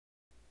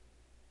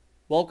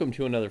Welcome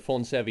to another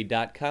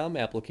PhoneSavvy.com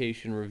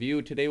application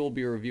review. Today we'll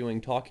be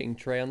reviewing Talking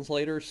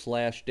Translator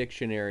 /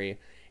 Dictionary.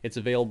 It's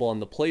available on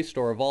the Play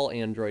Store of all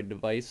Android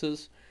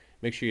devices.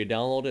 Make sure you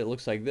download it. It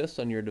looks like this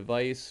on your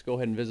device. Go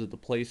ahead and visit the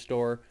Play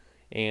Store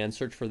and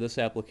search for this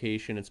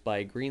application. It's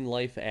by Green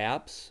Life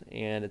Apps,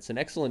 and it's an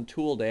excellent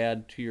tool to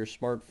add to your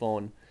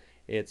smartphone.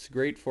 It's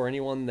great for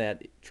anyone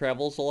that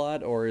travels a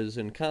lot or is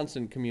in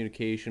constant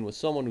communication with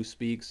someone who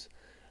speaks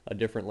a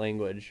different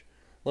language.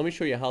 Let me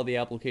show you how the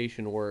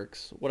application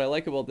works. What I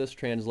like about this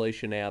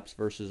translation apps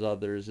versus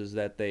others is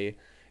that they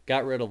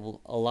got rid of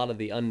a lot of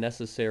the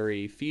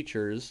unnecessary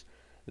features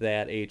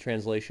that a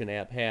translation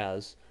app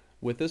has.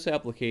 With this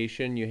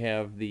application, you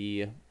have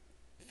the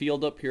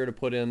field up here to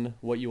put in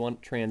what you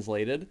want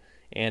translated,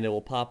 and it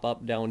will pop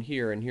up down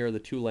here, and here are the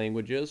two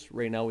languages.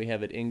 Right now we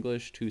have it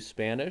English to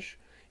Spanish.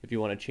 If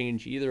you want to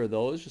change either of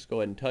those, just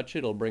go ahead and touch it.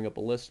 It'll bring up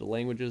a list of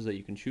languages that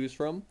you can choose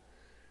from,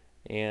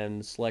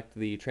 and select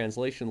the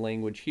translation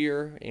language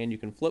here, and you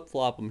can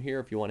flip-flop them here.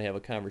 If you want to have a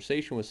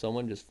conversation with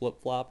someone, just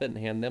flip-flop it and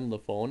hand them the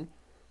phone.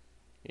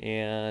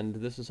 And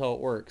this is how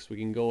it works. We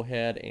can go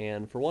ahead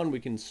and, for one,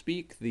 we can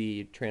speak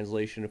the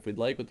translation if we'd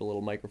like with the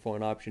little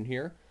microphone option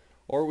here,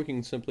 or we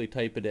can simply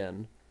type it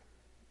in.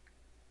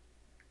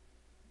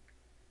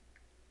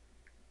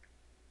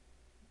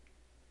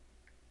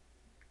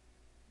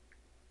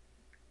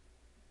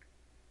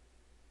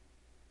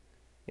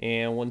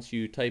 And once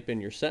you type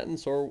in your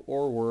sentence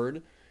or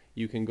word,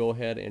 you can go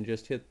ahead and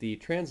just hit the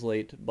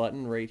translate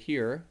button right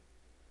here,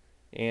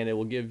 and it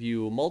will give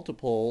you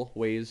multiple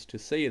ways to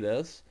say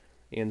this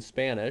in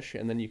Spanish,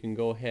 and then you can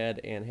go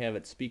ahead and have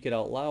it speak it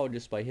out loud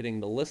just by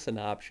hitting the listen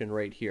option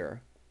right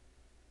here.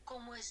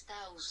 ¿Cómo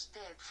está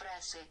usted?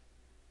 Frase.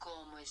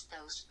 ¿Cómo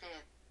está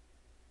usted?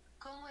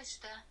 ¿Cómo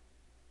está?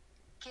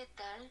 ¿Qué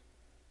tal?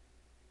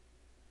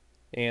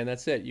 And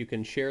that's it. You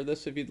can share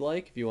this if you'd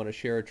like. If you want to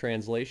share a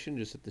translation,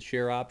 just hit the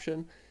share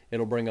option.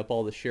 It'll bring up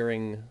all the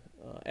sharing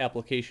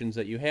applications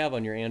that you have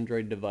on your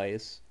Android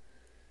device.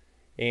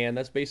 And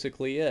that's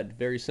basically it.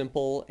 Very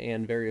simple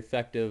and very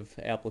effective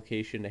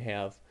application to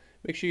have.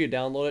 Make sure you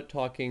download it,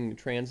 Talking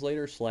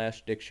Translator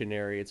 /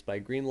 Dictionary. It's by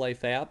Green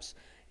Life Apps.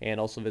 And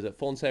also visit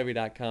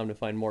PhoneSavvy.com to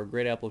find more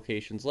great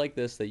applications like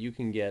this that you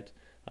can get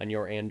on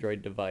your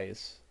Android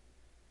device.